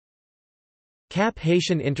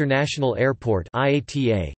Cap-Haïtien International Airport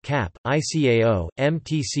IATA, Cap, ICAO,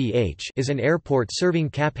 MTCH is an airport serving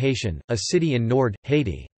Cap-Haïtien, a city in Nord,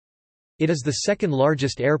 Haiti. It is the second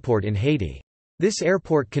largest airport in Haiti. This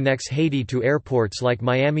airport connects Haiti to airports like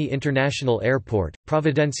Miami International Airport,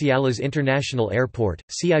 Providenciales International Airport,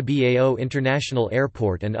 Cibao International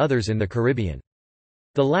Airport and others in the Caribbean.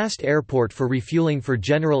 The last airport for refueling for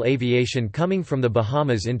general aviation coming from the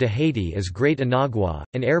Bahamas into Haiti is Great Inagua,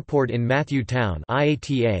 an airport in Matthew Town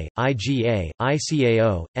IATA, IGA,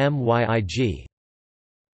 ICAO, MYIG.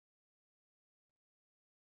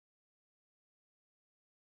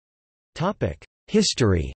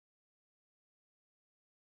 History.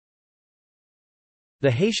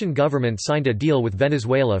 The Haitian government signed a deal with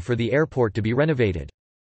Venezuela for the airport to be renovated.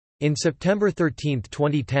 In September 13,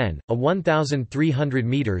 2010, a 1,300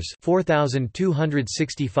 meters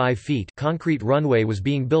 (4,265 feet) concrete runway was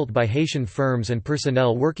being built by Haitian firms and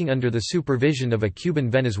personnel working under the supervision of a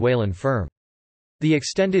Cuban-Venezuelan firm. The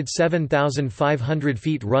extended 7,500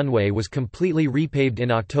 feet runway was completely repaved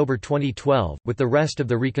in October 2012, with the rest of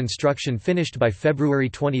the reconstruction finished by February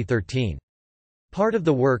 2013. Part of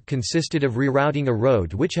the work consisted of rerouting a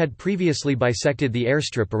road which had previously bisected the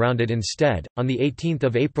airstrip around it instead. On 18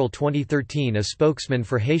 April 2013, a spokesman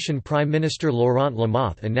for Haitian Prime Minister Laurent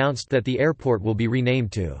Lamothe announced that the airport will be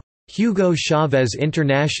renamed to Hugo Chavez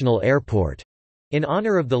International Airport, in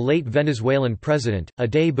honor of the late Venezuelan president, a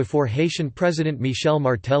day before Haitian President Michel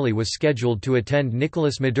Martelly was scheduled to attend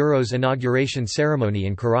Nicolas Maduro's inauguration ceremony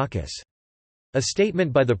in Caracas. A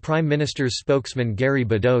statement by the Prime Minister's spokesman Gary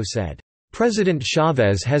Badeau said, "President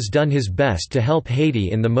Chavez has done his best to help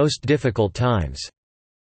Haiti in the most difficult times.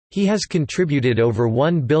 He has contributed over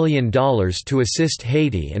 $1 billion to assist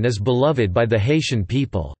Haiti and is beloved by the Haitian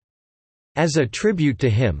people. As a tribute to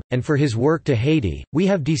him, and for his work to Haiti, we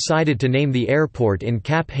have decided to name the airport in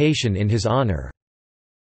Cap-Haïtien in his honor."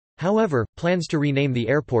 However, plans to rename the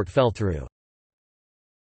airport fell through.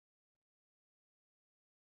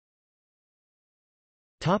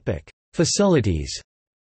 Facilities.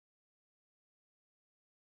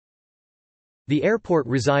 The airport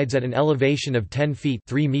resides at an elevation of 10 feet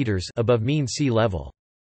 3 meters above mean sea level.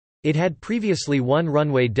 It had previously one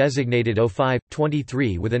runway designated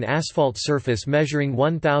 05-23 with an asphalt surface measuring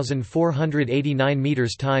 1,489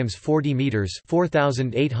 meters times 40 meters,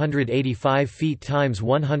 4,885 feet times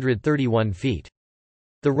 131 feet.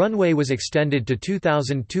 The runway was extended to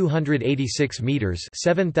 2,286 meters,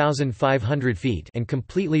 7,500 feet, and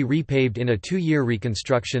completely repaved in a 2-year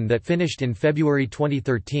reconstruction that finished in February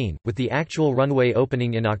 2013, with the actual runway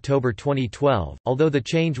opening in October 2012, although the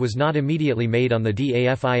change was not immediately made on the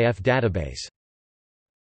DAFIF database.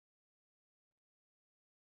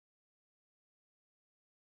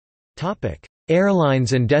 Topic: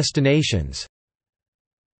 Airlines and destinations.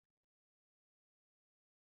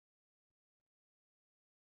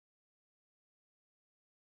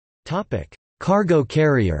 Cargo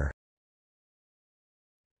carrier.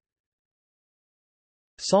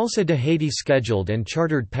 Salsa de Haiti scheduled and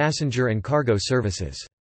chartered passenger and cargo services.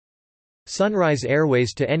 Sunrise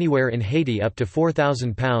Airways to anywhere in Haiti up to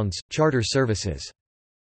 £4,000, charter services.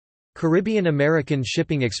 Caribbean American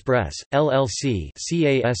Shipping Express, LLC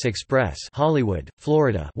CAS Express, Hollywood,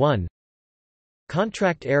 Florida 1.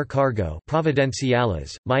 Contract Air Cargo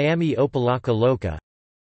Providenciales, Miami Opa-locka Loca.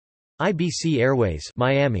 IBC Airways,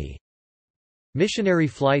 Miami. Missionary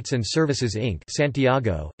Flights and Services Inc.,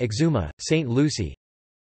 Santiago, Exuma, St. Lucie.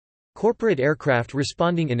 Corporate Aircraft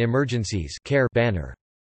Responding in Emergencies, CARE banner.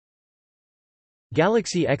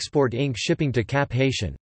 Galaxy Export Inc. shipping to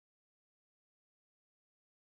Cap-Haïtien.